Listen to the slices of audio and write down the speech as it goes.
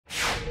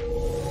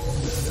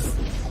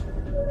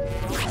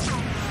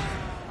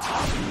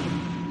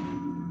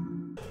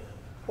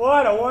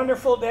What a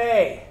wonderful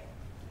day.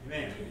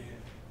 Amen.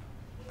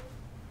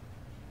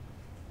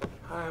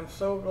 I'm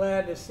so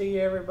glad to see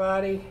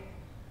everybody.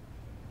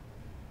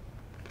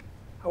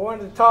 I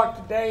wanted to talk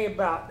today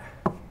about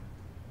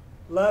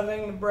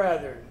loving the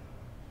brethren.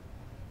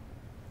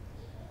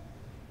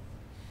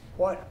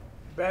 What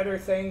better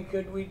thing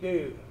could we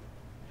do?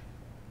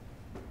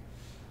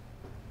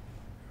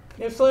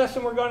 This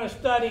lesson we're going to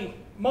study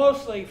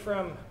mostly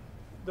from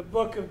the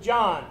book of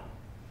John.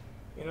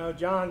 You know,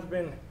 John's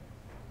been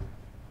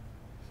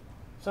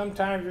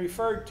sometimes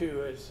referred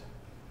to as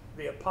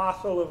the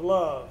apostle of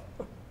love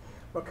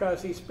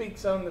because he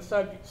speaks on the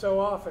subject so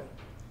often.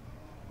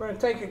 We're going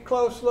to take a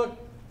close look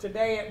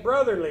today at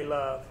brotherly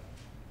love.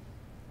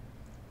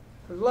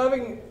 Because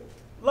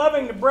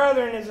loving the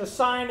brethren is a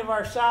sign of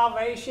our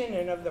salvation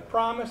and of the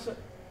promise that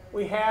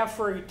we have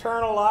for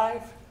eternal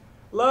life.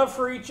 Love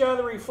for each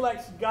other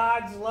reflects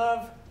God's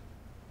love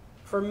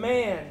for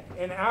man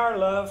and our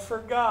love for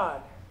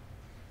God.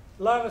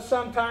 Love is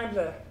sometimes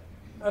a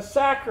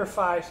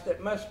sacrifice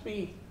that must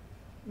be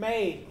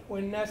made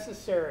when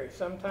necessary.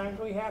 Sometimes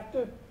we have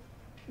to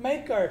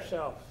make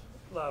ourselves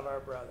love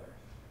our brothers.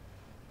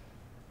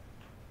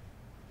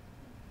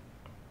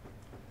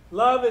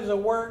 Love is a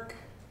work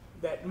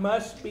that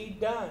must be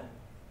done.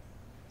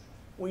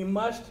 We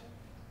must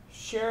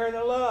share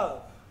the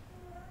love.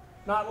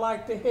 Not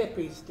like the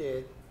hippies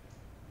did,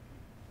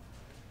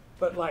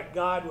 but like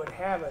God would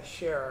have us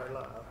share our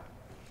love.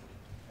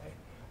 Okay?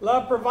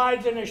 Love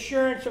provides an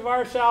assurance of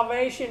our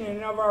salvation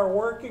and of our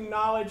working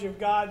knowledge of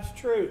God's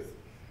truth.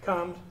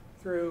 Comes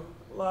through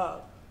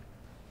love.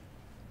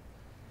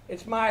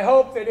 It's my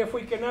hope that if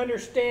we can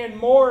understand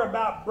more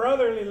about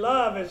brotherly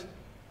love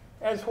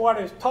as what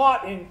is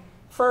taught in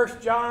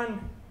 1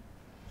 John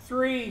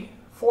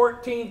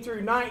 3:14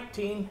 through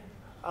 19,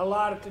 a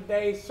lot of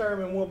today's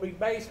sermon will be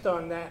based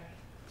on that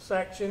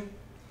section,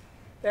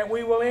 that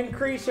we will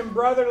increase in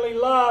brotherly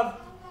love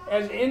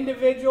as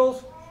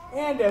individuals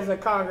and as a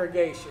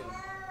congregation.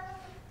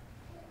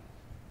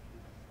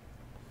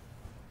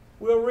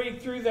 We'll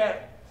read through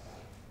that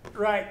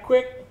right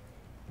quick.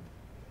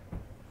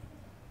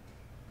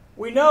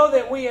 We know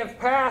that we have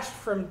passed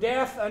from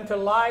death unto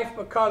life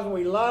because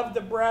we love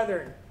the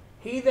brethren.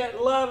 He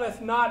that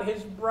loveth not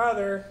his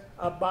brother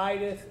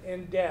abideth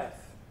in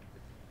death.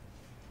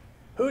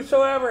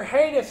 Whosoever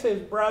hateth his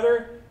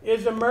brother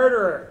is a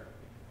murderer.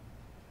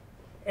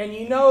 And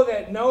ye know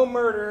that no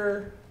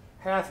murderer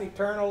hath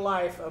eternal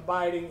life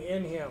abiding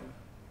in him.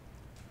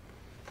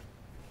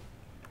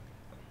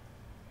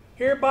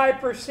 Hereby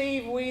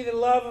perceive we the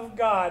love of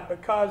God,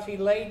 because he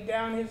laid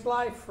down his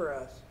life for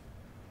us.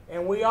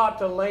 And we ought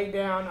to lay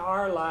down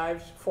our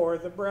lives for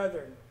the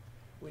brethren.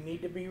 We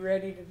need to be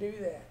ready to do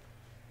that.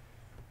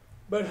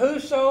 But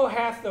whoso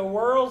hath the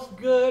world's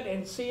good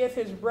and seeth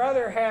his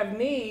brother have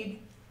need,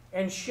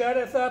 and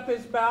shutteth up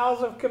his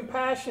bowels of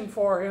compassion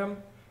for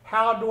him,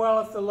 how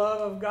dwelleth the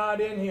love of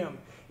God in him?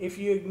 If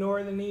you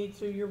ignore the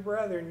needs of your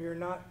brethren, you're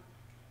not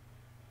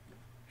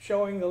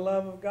showing the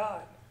love of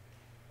God.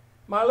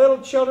 My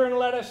little children,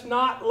 let us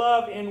not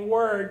love in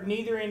word,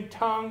 neither in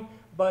tongue,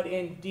 but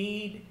in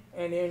deed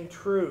and in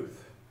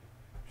truth.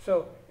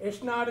 So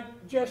it's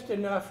not just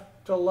enough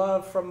to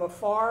love from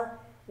afar.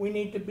 We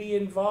need to be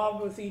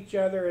involved with each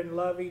other and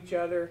love each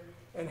other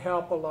and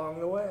help along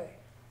the way.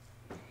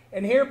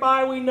 And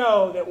hereby we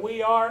know that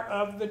we are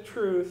of the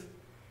truth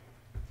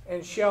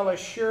and shall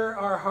assure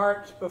our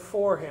hearts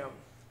before him.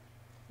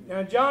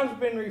 Now, John's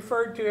been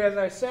referred to, as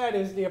I said,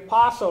 as the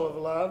apostle of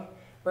love.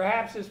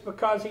 Perhaps it's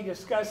because he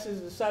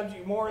discusses the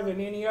subject more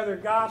than any other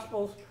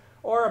gospels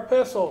or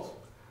epistles.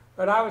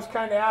 But I was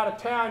kind of out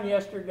of town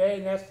yesterday,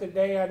 and that's the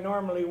day I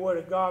normally would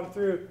have gone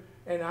through,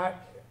 and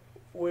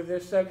with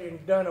this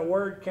subject, done a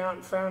word count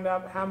and found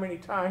out how many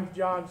times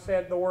John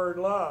said the word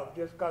love,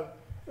 just because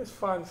it's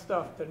fun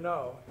stuff to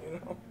know, you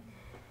know.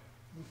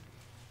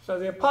 So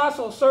the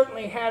apostles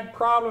certainly had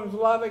problems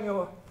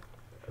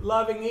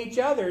loving each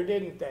other,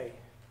 didn't they?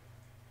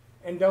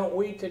 And don't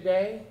we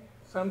today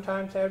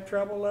sometimes have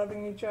trouble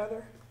loving each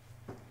other?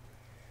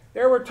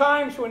 There were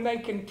times when they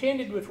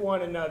contended with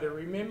one another,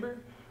 remember?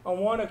 On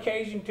one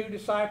occasion, two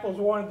disciples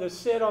wanted to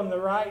sit on the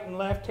right and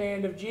left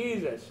hand of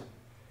Jesus.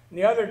 And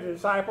the other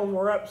disciples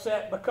were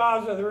upset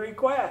because of the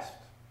request.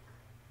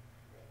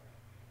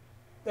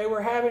 They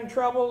were having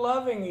trouble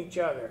loving each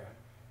other.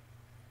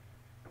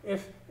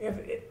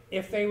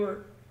 If they were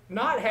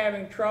not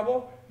having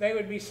trouble, they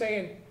would be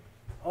saying,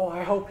 oh,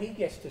 I hope he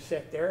gets to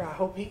sit there. I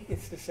hope he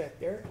gets to sit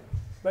there.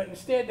 But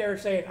instead they were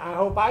saying, I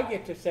hope I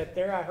get to sit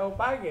there. I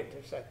hope I get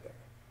to sit there.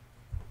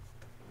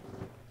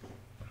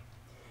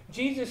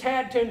 Jesus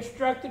had to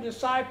instruct the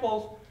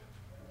disciples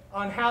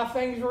on how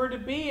things were to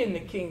be in the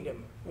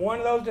kingdom. One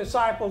of those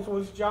disciples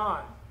was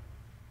John.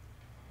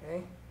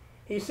 Okay?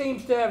 He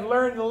seems to have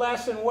learned the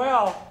lesson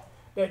well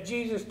that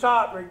Jesus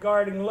taught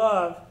regarding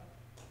love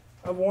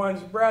of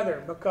one's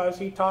brethren, because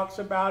he talks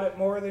about it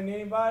more than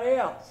anybody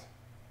else.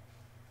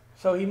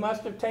 So he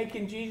must have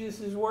taken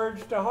Jesus'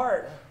 words to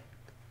heart.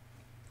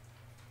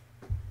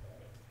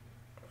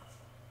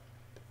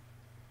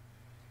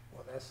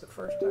 Well, that's the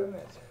first time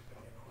that's happened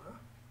in a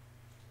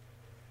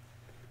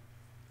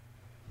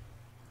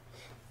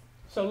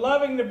So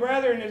loving the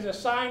brethren is a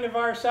sign of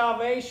our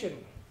salvation,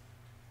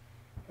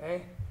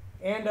 okay,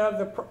 and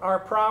of our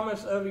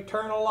promise of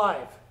eternal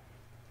life.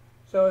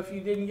 So if you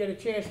didn't get a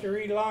chance to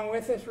read along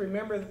with us,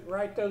 remember,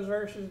 write those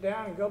verses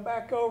down and go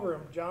back over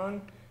them.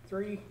 John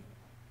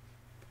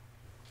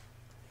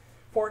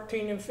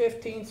 3:14 and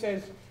 15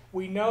 says,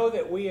 we know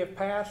that we have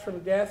passed from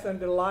death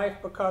unto life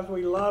because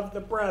we love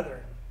the brethren.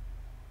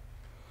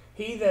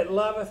 He that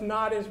loveth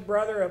not his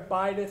brother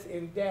abideth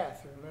in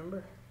death.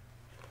 Remember?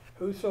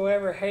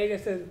 Whosoever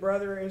hateth his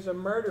brother is a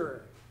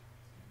murderer.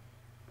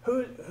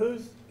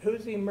 Who's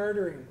he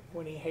murdering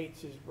when he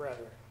hates his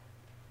brother?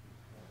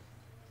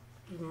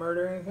 He's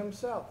murdering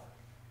himself.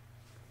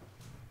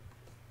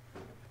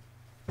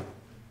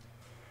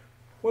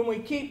 When we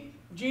keep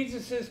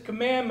Jesus'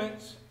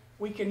 commandments,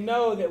 we can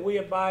know that we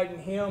abide in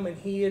him and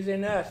he is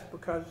in us,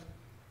 because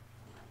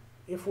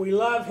if we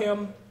love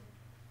him,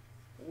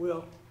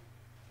 we'll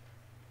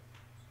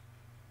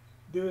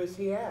do as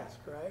he asks,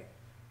 right?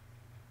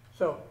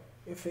 So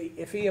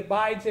if he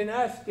abides in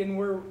us, then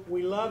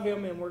we love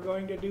him and we're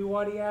going to do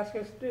what he asks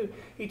us to do.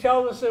 He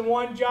tells us in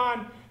 1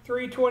 John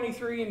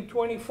 3:23 and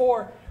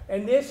 24,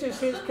 and this is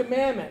his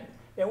commandment,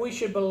 that we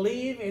should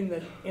believe in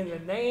the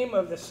name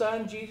of the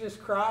Son Jesus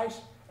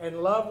Christ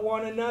and love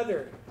one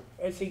another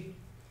as he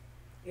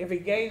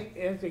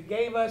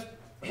gave us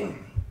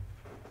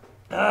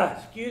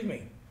excuse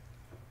me.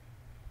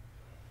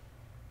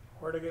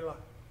 Where did I get lost?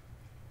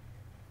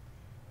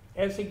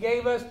 As he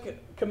gave us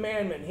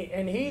commandment,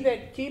 and he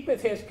that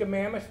keepeth his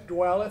commandments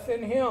dwelleth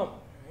in him,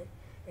 right?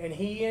 And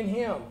he in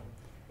him.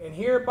 And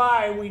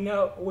hereby we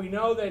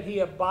know that he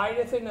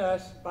abideth in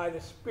us by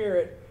the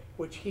Spirit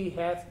which he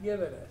hath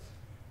given us.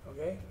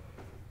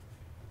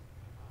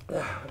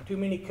 Okay? Too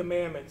many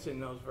commandments in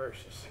those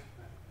verses.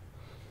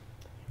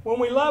 When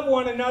we love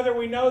one another,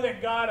 we know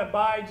that God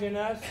abides in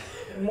us.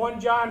 In 1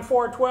 John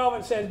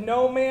 4:12 it says,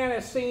 no man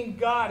has seen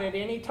God at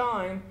any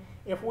time.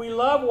 If we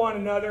love one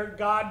another,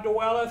 God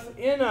dwelleth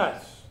in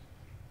us.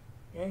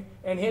 Okay?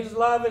 And his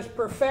love is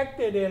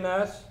perfected in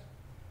us.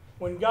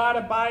 When God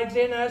abides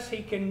in us,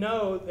 he can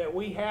know that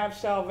we have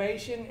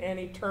salvation and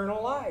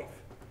eternal life.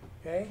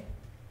 Okay?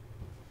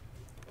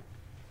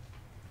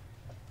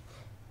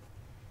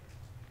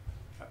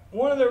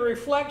 One of the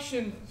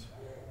reflections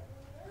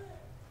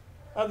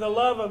of the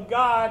love of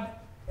God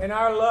and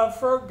our love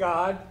for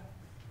God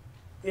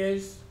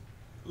is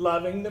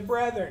loving the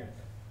brethren.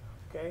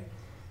 Okay?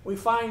 We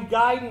find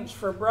guidance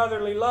for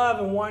brotherly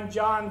love in 1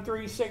 John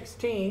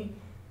 3:16.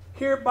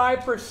 Hereby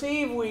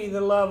perceive we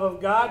the love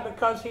of God,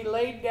 because he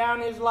laid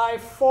down his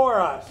life for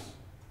us.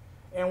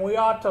 And we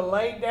ought to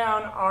lay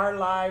down our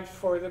lives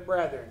for the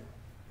brethren.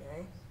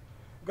 Okay?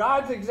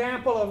 God's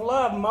example of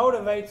love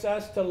motivates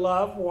us to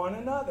love one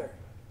another.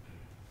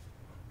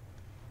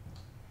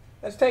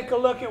 Let's take a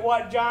look at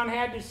what John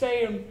had to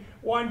say in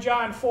 1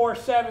 John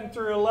 4:7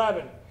 through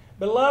 11.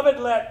 Beloved,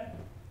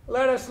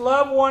 let us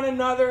love one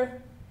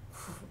another,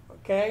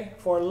 okay?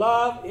 For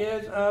love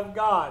is of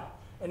God.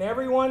 And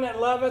everyone that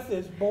loveth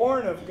is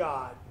born of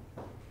God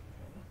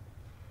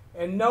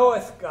and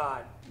knoweth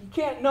God. You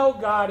can't know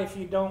God if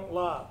you don't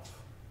love.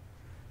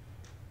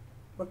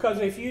 Because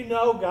if you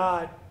know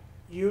God,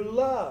 you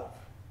love.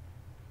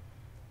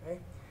 Okay?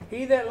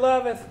 He that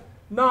loveth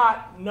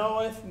not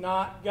knoweth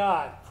not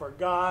God, for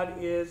God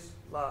is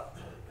love.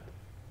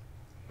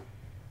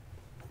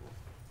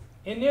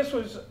 And this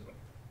was,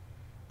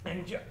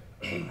 and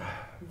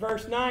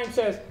verse 9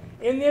 says,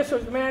 in this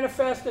was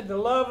manifested the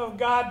love of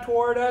God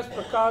toward us,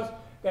 because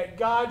that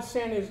God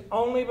sent his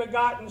only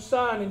begotten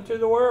Son into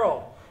the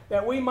world,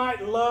 that we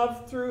might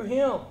love through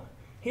him.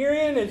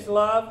 Herein is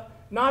love,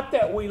 not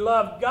that we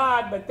loved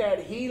God, but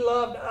that he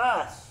loved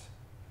us.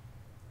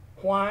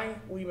 Why?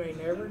 We may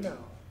never know.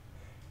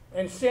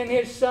 And sent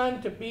his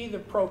Son to be the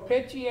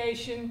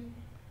propitiation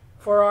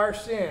for our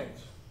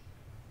sins.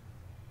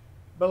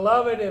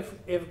 Beloved,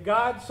 if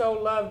God so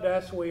loved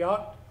us, we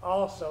ought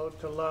also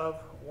to love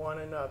one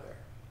another.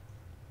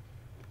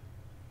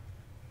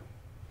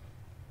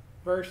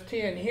 Verse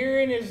 10,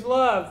 herein is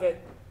love,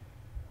 that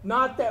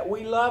not that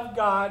we loved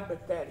God,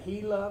 but that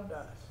he loved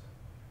us.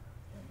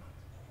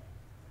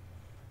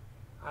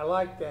 I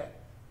like that.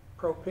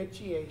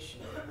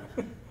 Propitiation.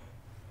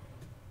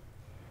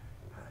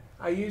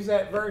 I use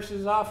that verse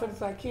as often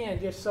as I can,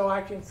 just so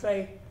I can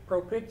say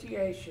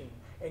propitiation.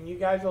 And you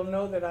guys will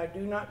know that I do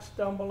not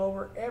stumble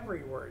over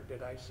every word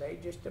that I say,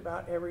 just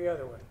about every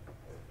other one.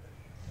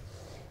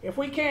 If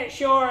we can't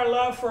show our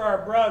love for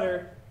our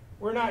brother,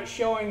 we're not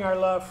showing our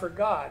love for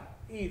God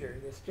either.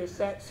 It's just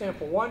that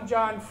simple. 1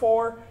 John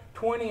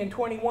 4:20 and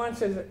 21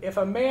 says, if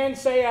a man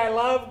say, I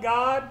love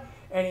God,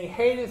 and he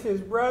hateth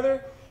his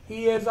brother,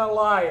 he is a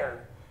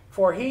liar.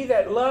 For he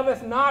that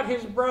loveth not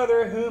his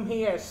brother whom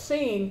he hath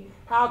seen,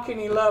 how can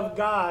he love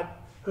God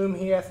whom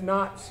he hath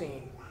not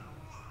seen?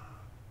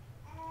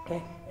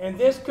 Okay. And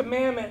this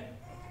commandment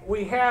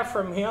we have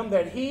from him,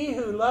 that he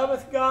who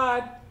loveth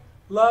God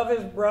love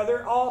his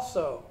brother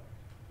also.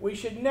 We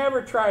should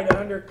never try to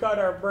undercut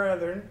our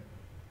brethren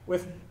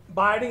with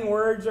biting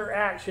words or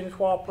actions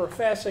while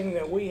professing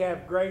that we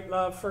have great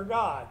love for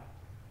God.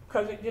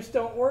 because it just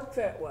don't work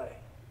that way.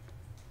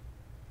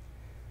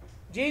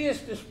 Jesus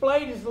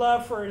displayed his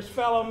love for his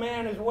fellow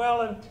man as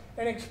well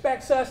and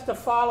expects us to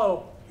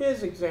follow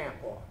his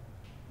example.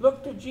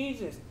 Look to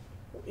Jesus.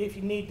 If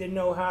you need to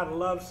know how to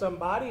love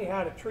somebody,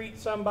 how to treat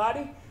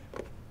somebody,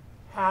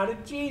 how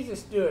did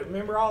Jesus do it?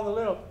 Remember all the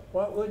little,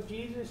 what would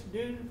Jesus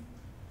do?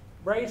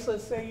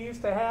 Bracelets they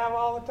used to have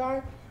all the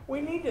time?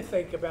 We need to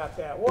think about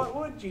that. What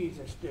would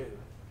Jesus do?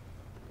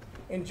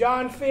 In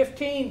John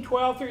 15,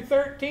 12 through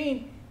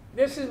 13,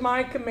 this is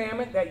my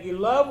commandment, that you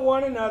love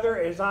one another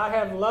as I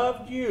have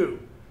loved you.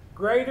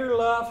 Greater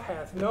love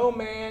hath no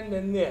man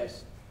than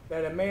this,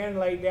 that a man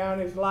lay down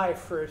his life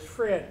for his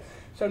friend.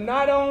 So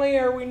not only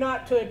are we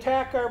not to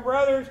attack our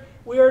brothers,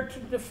 we are to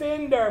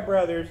defend our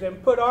brothers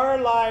and put our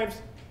lives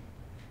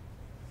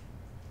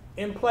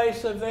in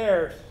place of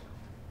theirs,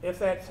 if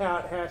that's how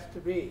it has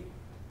to be.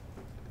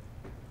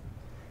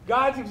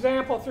 God's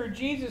example through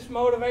Jesus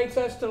motivates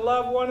us to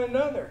love one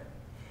another.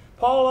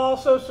 Paul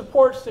also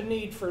supports the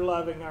need for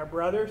loving our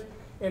brothers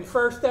in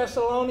 1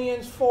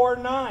 Thessalonians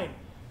 4:9.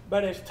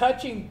 But as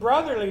touching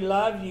brotherly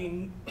love,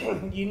 ye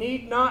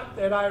need not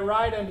that I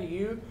write unto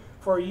you,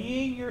 for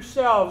ye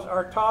yourselves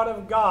are taught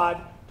of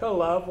God to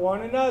love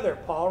one another.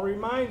 Paul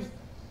reminds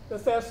the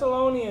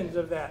Thessalonians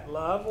of that.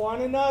 Love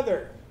one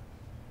another.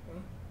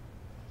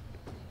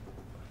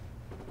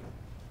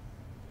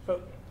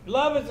 So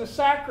love is a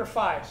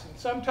sacrifice, and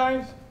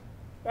sometimes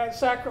that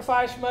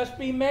sacrifice must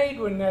be made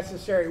when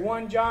necessary.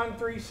 1 John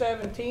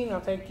 3:17,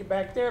 I'll take you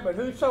back there. But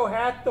whoso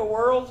hath the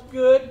world's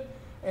good,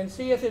 and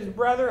seeth his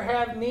brother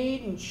have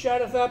need, and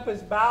shutteth up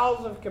his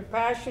bowels of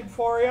compassion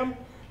for him,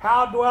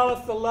 how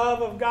dwelleth the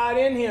love of God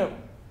in him?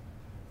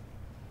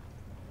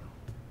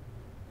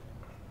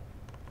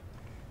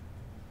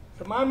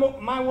 So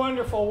my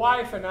wonderful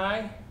wife and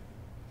I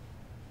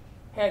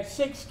had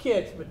 6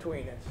 kids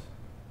between us.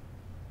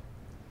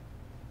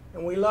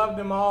 And we loved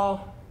them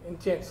all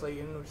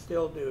intensely, and we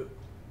still do.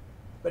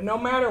 But no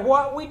matter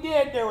what we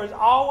did, there was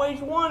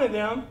always one of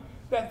them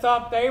that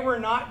thought they were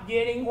not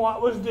getting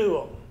what was due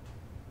them.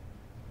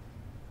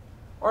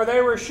 Or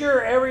they were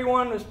sure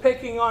everyone was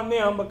picking on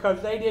them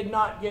because they did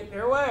not get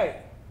their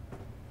way.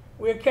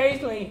 We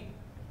occasionally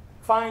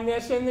find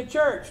this in the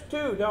church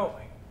too, don't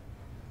we?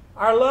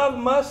 Our love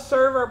must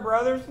serve our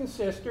brothers and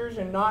sisters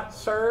and not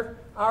serve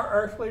our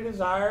earthly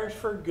desires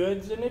for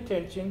goods and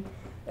attention,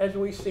 as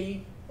we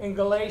see in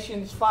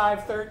Galatians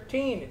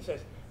 5:13. It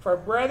says, For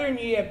brethren,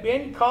 ye have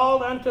been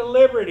called unto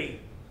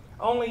liberty.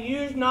 Only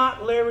use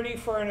not liberty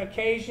for an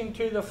occasion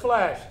to the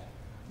flesh,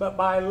 but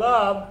by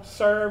love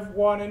serve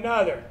one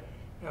another.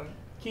 Now,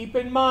 keep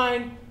in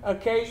mind,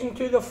 occasion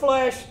to the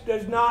flesh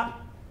does not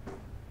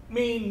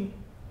mean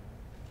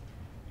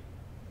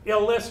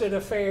illicit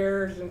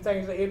affairs and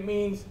things. It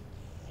means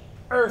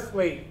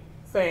earthly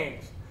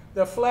things.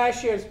 The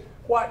flesh is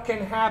what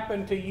can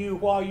happen to you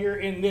while you're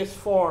in this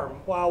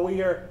form, while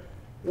we are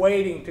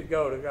waiting to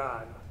go to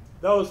God.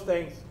 Those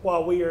things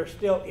while we are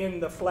still in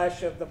the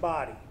flesh of the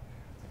body.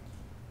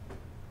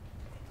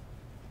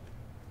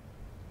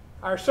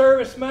 Our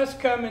service must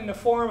come in the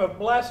form of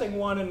blessing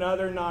one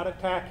another, not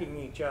attacking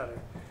each other.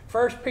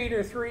 1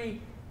 Peter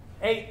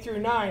 3:8 through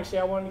 9. See,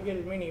 I wanted to get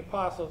as many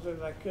apostles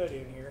as I could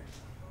in here.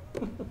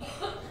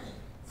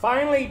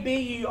 Finally, be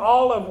ye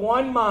all of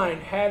one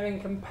mind, having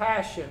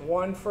compassion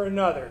one for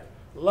another.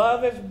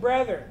 Love as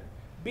brethren.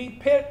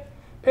 Be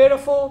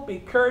pitiful, be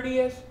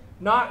courteous,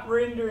 not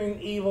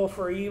rendering evil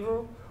for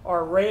evil,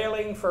 or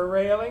railing for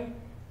railing,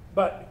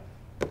 but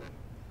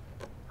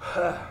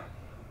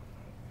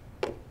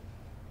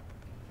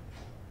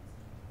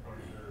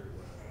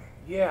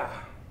yeah,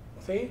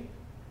 see?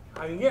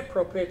 I can get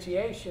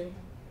propitiation.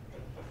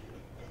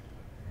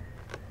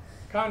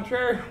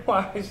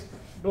 Contrariwise,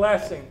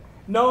 blessing,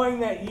 knowing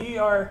that ye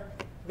are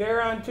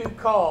thereunto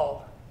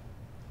called,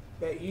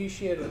 that ye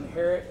should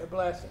inherit a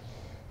blessing.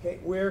 Okay,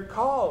 we're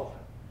called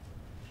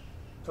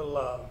to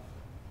love.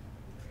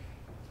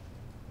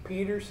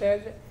 Peter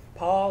says it,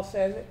 Paul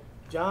says it,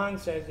 John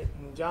says it,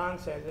 and John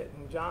says it,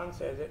 and John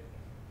says it.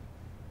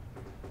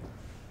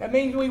 That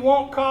means we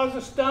won't cause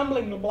a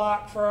stumbling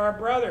block for our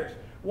brothers.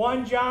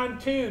 1 John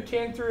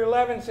 2:10 through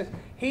 11 says,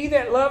 He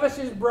that loveth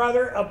his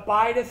brother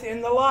abideth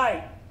in the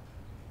light,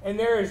 and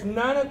there is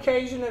none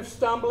occasion of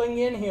stumbling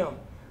in him.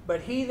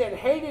 But he that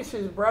hateth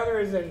his brother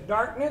is in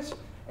darkness,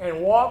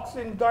 and walks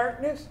in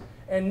darkness,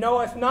 and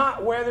knoweth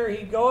not whither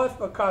he goeth,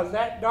 because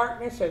that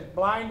darkness has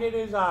blinded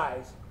his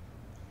eyes.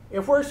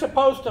 If we're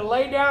supposed to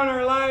lay down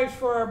our lives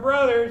for our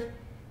brothers,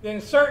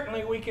 then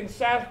certainly we can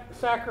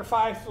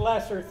sacrifice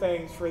lesser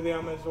things for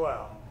them as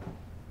well.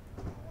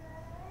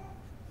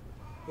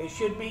 It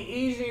should be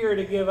easier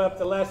to give up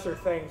the lesser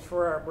things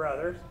for our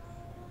brothers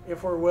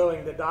if we're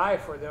willing to die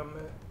for them.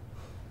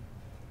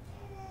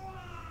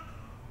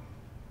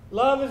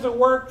 Love is a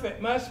work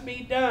that must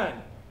be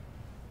done.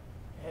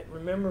 And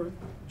remember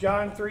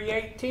John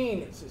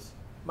 3:18, it says,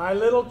 My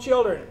little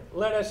children,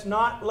 let us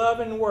not love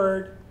in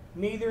word,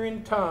 neither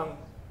in tongue,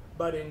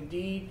 but in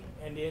deed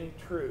and in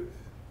truth.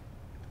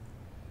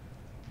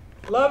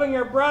 Loving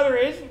your brother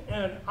isn't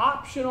an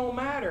optional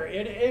matter.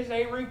 It is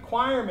a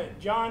requirement.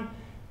 John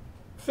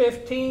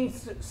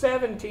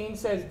 15:17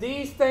 says,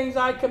 "These things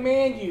I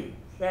command you,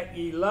 that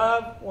ye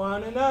love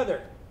one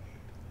another."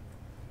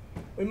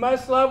 We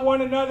must love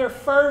one another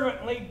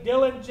fervently,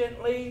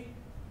 diligently,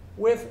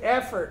 with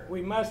effort.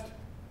 We must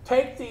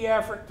take the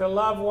effort to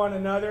love one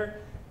another.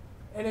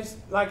 And it's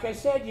like I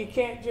said, you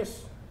can't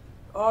just,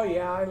 oh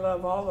yeah, I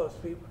love all those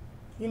people.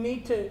 You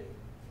need to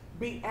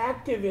be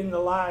active in the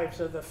lives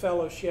of the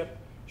fellowship,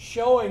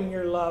 showing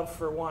your love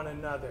for one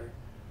another.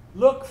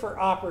 Look for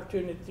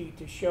opportunity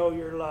to show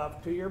your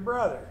love to your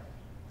brother.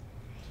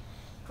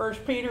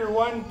 1 Peter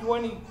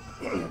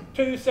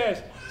 1:22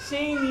 says,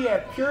 "Seeing ye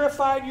have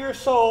purified your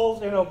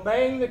souls in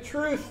obeying the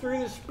truth through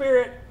the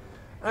Spirit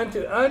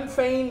unto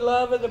unfeigned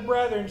love of the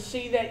brethren,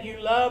 see that you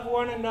love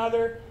one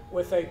another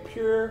with a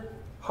pure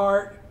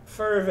heart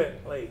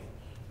fervently."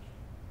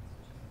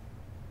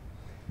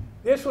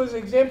 This was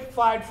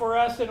exemplified for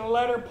us in a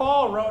letter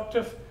Paul wrote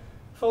to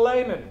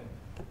Philemon.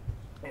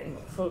 In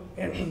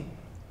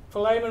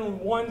Philemon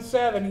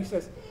 1:7 he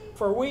says,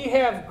 "For we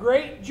have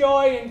great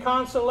joy and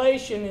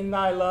consolation in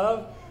thy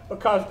love,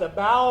 because the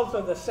bowels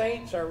of the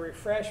saints are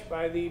refreshed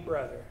by thee,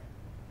 brother."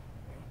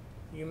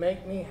 You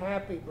make me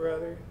happy,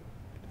 brother.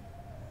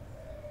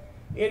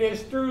 It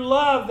is through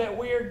love that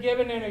we are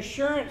given an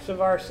assurance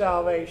of our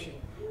salvation.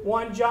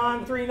 1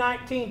 John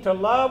 3:19, to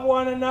love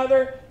one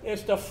another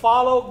is to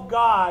follow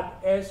God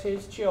as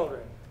His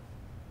children.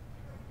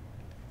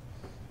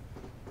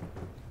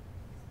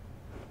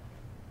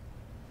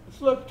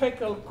 Take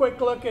a quick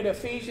look at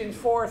Ephesians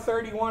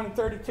 4:31 and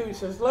 32. It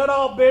says, "Let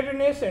all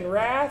bitterness and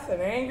wrath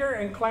and anger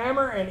and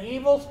clamor and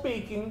evil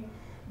speaking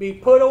be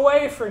put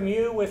away from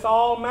you with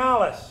all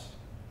malice.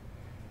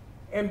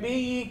 And be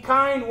ye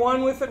kind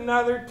one with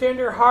another,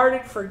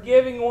 tender-hearted,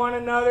 forgiving one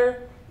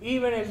another,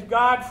 even as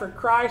God for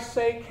Christ's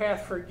sake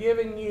hath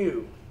forgiven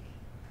you."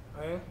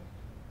 Okay?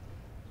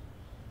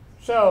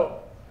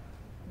 So,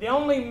 the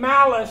only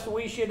malice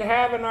we should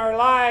have in our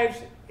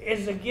lives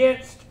is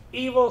against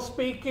evil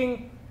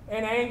speaking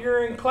and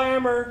anger and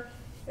clamor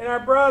in our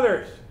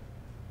brothers.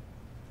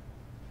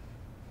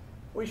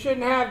 We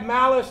shouldn't have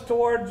malice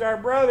towards our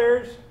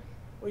brothers.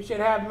 We should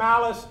have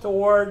malice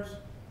towards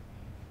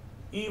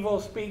evil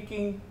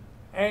speaking,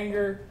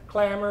 anger,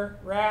 clamor,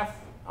 wrath,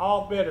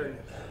 all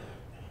bitterness.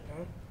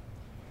 Okay?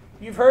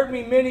 You've heard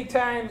me many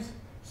times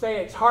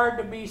say it's hard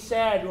to be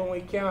sad when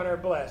we count our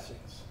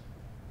blessings.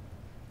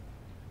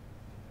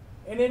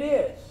 And it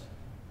is.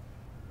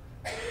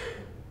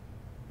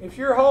 If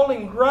you're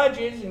holding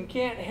grudges and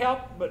can't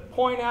help but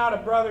point out a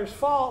brother's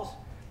faults,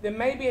 then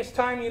maybe it's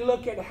time you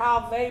look at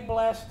how they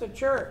bless the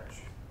church.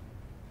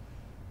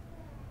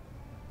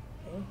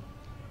 Okay?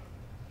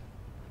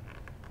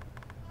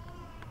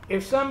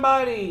 If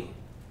somebody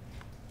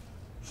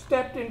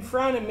stepped in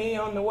front of me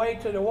on the way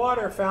to the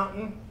water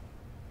fountain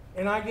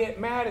and I get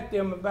mad at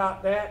them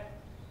about that,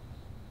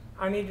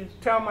 I need to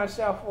tell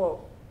myself,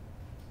 well,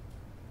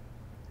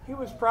 he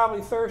was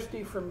probably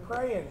thirsty from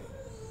praying.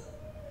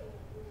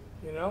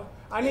 You know,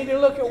 I need to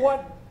look at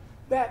what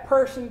that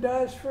person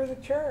does for the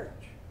church.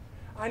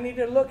 I need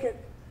to look at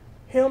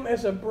him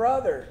as a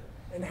brother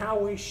and how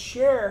we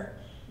share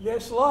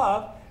this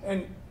love.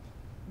 And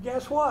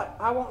guess what?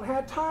 I won't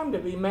have time to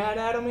be mad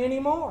at him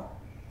anymore.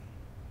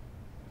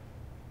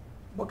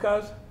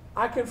 Because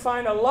I can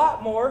find a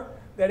lot more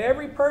that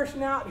every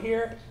person out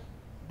here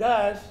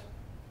does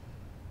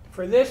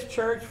for this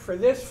church, for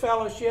this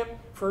fellowship,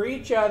 for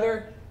each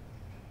other,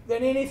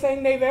 than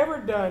anything they've ever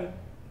done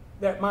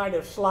that might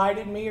have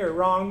slighted me or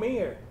wronged me.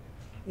 Or,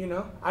 you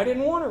know, I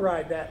didn't want to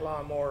ride that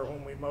lawnmower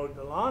when we mowed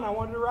the lawn. I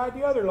wanted to ride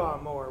the other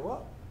lawnmower.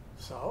 Well,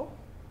 so,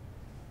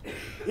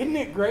 isn't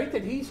it great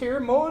that he's here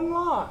mowing the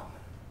lawn?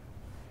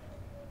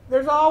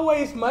 There's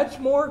always much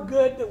more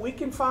good that we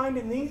can find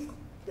in these,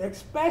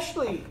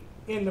 especially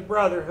in the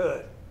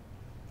brotherhood.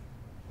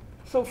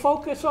 So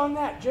focus on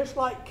that, just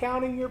like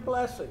counting your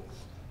blessings.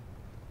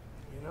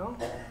 You know?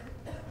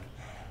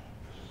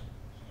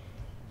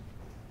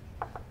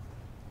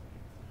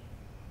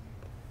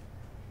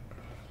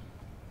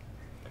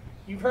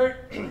 You've heard,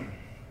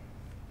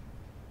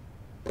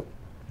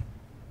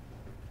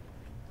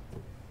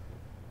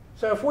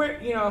 so if we're,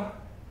 you know,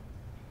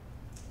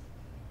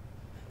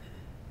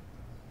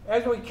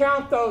 as we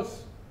count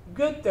those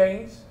good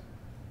things,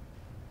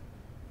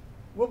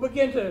 we'll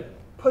begin to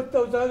put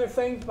those other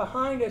things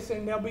behind us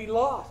and they'll be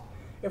lost.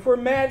 If we're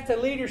mad at the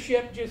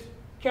leadership, just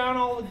count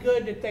all the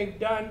good that they've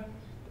done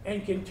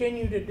and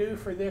continue to do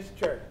for this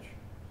church.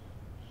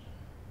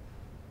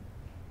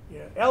 You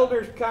know,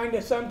 elders kind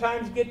of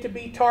sometimes get to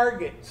be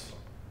targets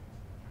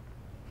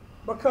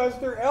because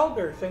they're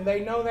elders and they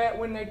know that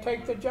when they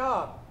take the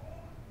job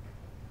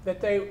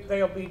that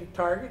they'll be the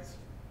targets.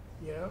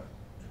 You know,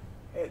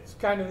 it's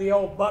kind of the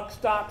old buck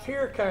stops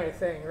here kind of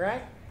thing,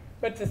 right?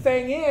 But the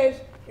thing is,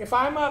 if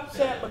I'm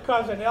upset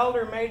because an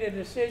elder made a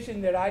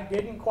decision that I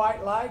didn't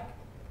quite like,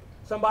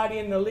 somebody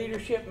in the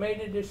leadership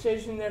made a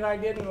decision that I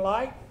didn't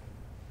like,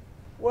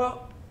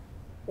 well,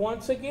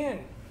 once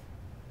again,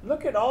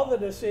 look at all the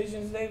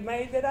decisions they've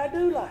made that I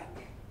do like.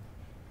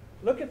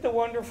 Look at the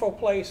wonderful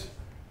place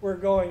we're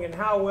going and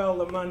how well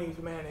the money's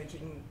managed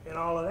and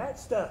all of that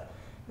stuff.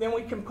 Then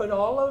we can put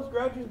all those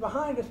grudges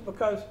behind us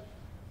because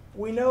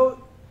we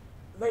know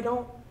they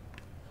don't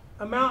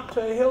amount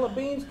to a hill of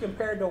beans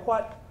compared to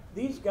what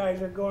these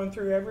guys are going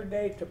through every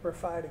day to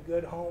provide a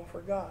good home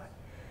for God.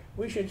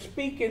 We should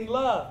speak in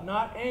love,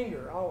 not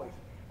anger, always.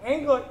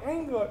 Anger.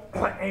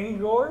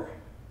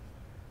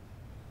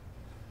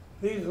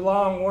 These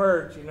long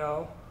words, you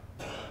know.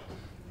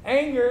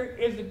 Anger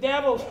is the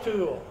devil's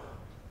tool.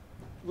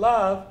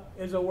 Love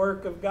is a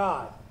work of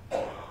God,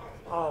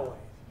 always.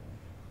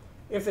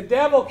 If the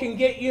devil can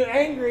get you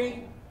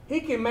angry,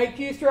 he can make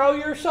you throw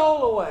your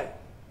soul away.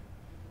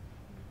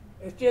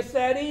 It's just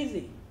that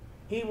easy.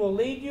 He will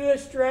lead you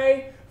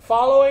astray,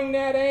 following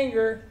that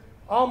anger,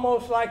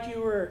 almost like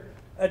you were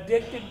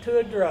addicted to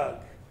a drug.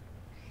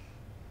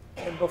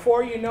 And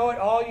before you know it,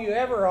 all you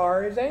ever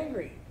are is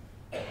angry.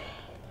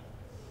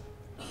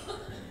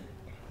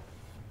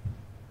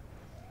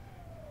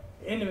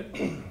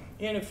 In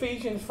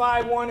Ephesians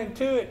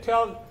 5:1-2, it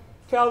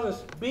tells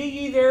us, "Be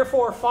ye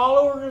therefore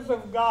followers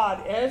of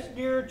God as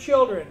dear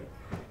children,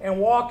 and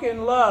walk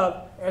in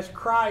love as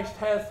Christ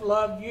hath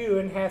loved you,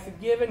 and hath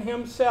given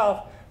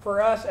himself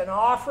for us an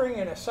offering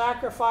and a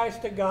sacrifice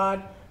to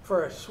God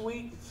for a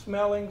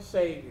sweet-smelling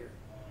Savior."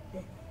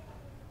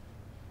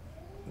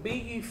 Be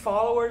ye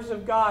followers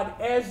of God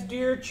as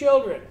dear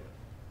children.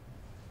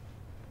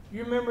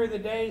 You remember the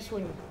days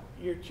when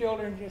your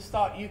children just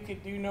thought you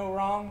could do no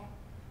wrong?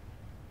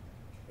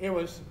 It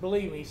was,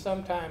 believe me,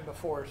 sometime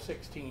before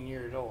 16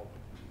 years old.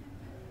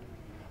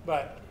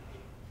 But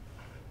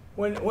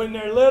when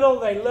they're little,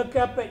 they look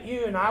up at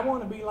you, and I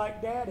want to be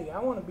like Daddy. I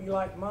want to be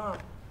like Mom.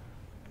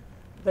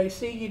 They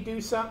see you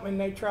do something,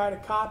 and they try to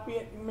copy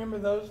it. Remember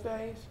those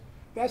days?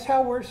 That's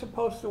how we're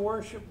supposed to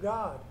worship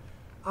God.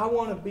 I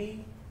want to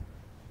be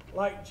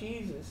like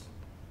Jesus.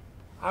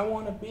 I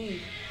want to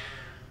be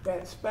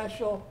that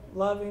special,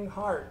 loving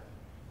heart.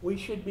 We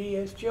should be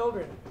as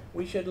children.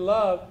 We should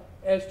love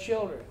as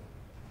children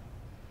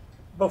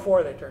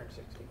before they turn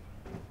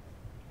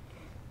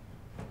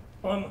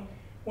 16.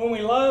 When we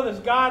love as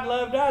God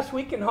loved us,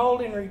 we can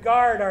hold in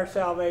regard our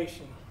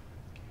salvation.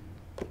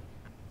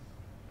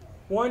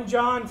 1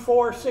 John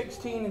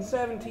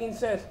 4:16-17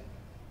 says,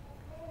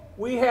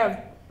 we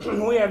have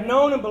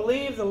known and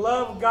believed the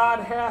love God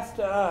hath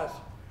to us.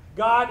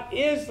 God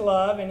is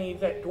love, and he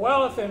that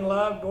dwelleth in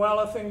love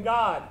dwelleth in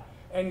God,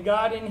 and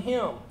God in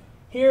him.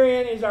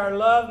 Herein is our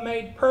love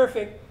made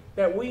perfect,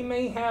 that we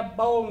may have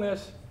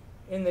boldness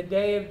in the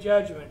day of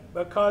judgment.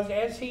 Because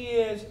as he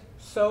is,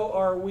 so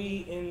are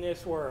we in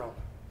this world.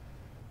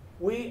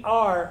 We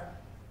are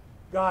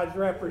God's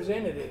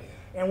representative,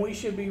 and we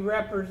should be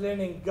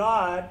representing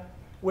God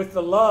with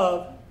the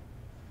love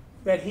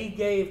that he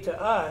gave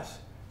to us,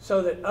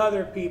 so that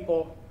other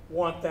people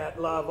want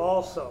that love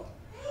also.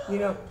 You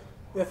know,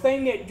 the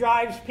thing that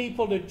drives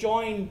people to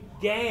join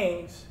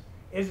gangs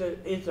is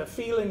a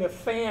feeling of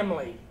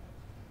family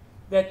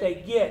that they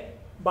get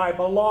by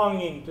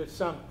belonging to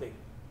something.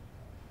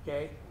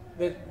 Okay?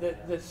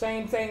 The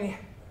same thing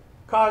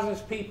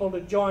causes people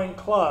to join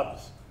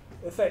clubs.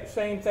 The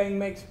same thing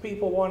makes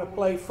people want to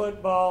play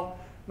football,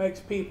 makes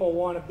people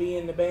want to be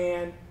in the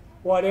band,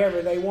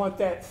 whatever. They want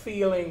that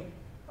feeling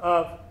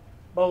of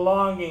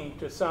belonging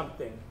to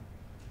something.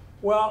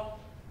 Well,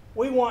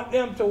 we want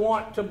them to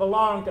want to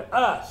belong to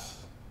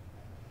us.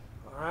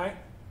 All right?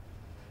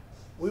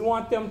 We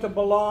want them to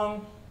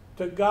belong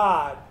to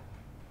God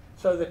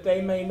so that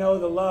they may know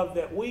the love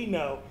that we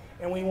know.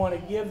 And we want to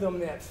give them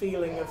that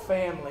feeling of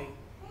family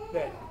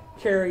that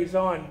carries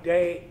on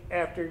day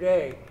after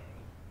day.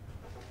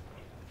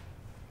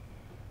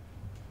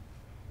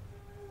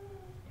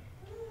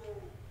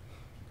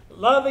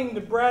 Loving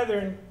the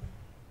brethren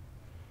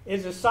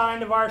is a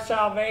sign of our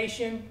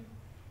salvation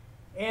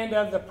and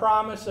of the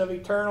promise of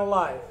eternal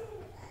life.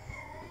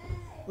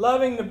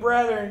 Loving the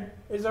brethren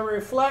is a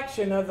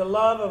reflection of the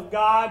love of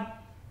God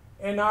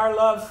and our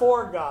love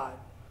for God.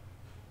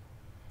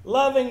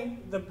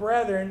 Loving the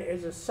brethren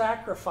is a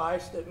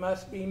sacrifice that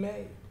must be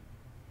made.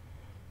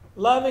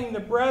 Loving the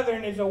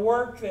brethren is a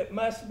work that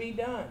must be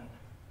done.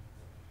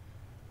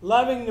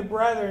 Loving the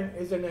brethren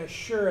is an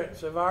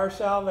assurance of our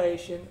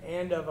salvation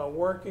and of a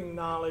working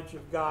knowledge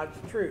of God's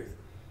truth.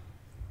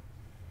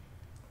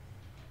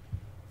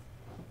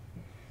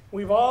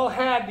 We've all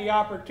had the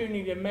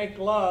opportunity to make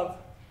love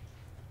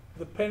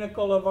the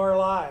pinnacle of our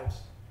lives.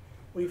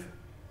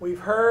 We've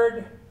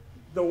heard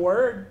the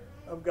Word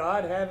of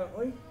God, haven't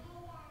we?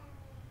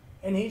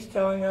 And He's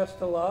telling us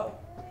to love.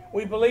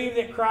 We believe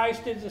that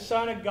Christ is the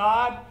Son of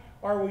God,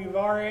 or we're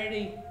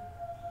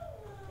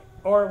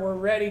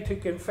ready to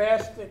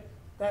confess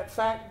that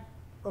fact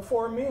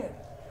before men.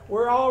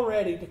 We're all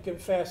ready to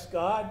confess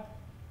God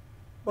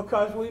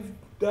because we've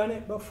done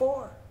it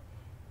before.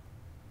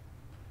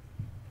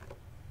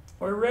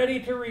 We're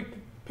ready to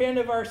repent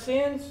of our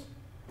sins,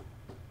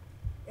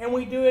 and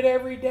we do it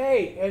every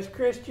day as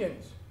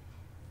Christians.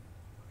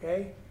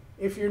 Okay?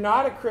 If you're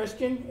not a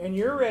Christian and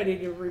you're ready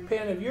to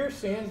repent of your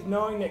sins,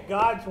 knowing that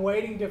God's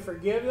waiting to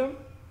forgive them,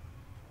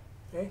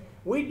 Okay?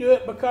 We do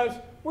it because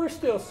we're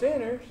still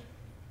sinners.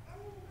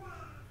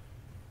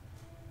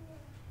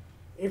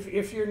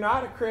 If you're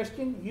not a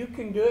Christian, you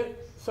can do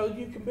it so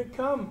you can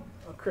become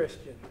a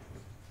Christian.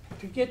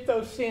 To get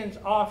those sins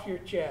off your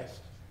chest.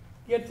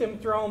 Get them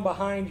thrown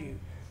behind you.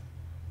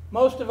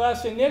 Most of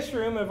us in this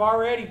room have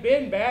already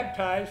been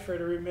baptized for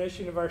the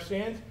remission of our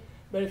sins.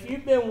 But if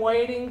you've been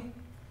waiting,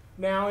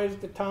 now is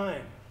the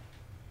time.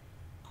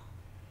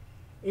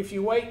 If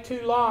you wait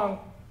too long,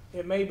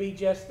 it may be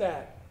just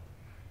that.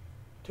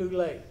 Too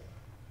late.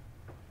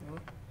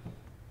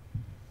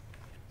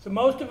 So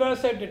most of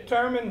us have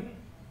determined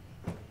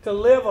to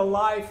live a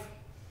life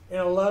in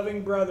a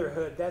loving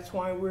brotherhood. That's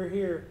why we're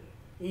here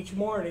each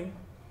morning.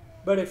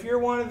 But if you're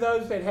one of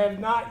those that have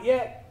not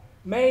yet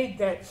made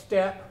that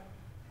step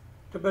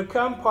to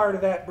become part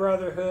of that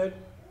brotherhood,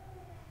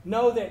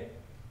 know that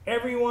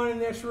everyone in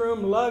this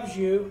room loves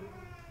you,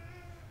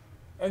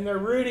 and they're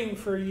rooting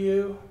for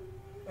you,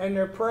 and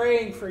they're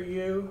praying for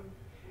you,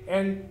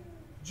 and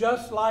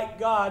just like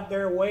God,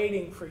 they're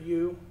waiting for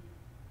you.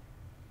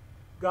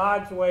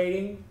 God's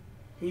waiting.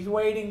 He's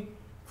waiting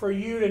for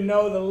you to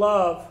know the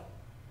love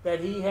that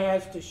He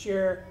has to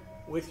share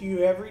with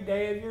you every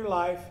day of your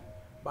life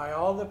by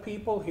all the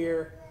people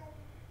here.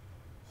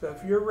 So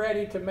if you're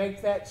ready to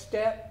make that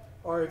step,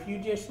 or if you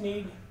just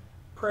need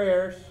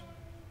prayers,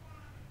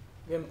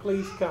 then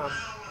please come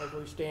as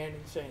we stand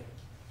and sing.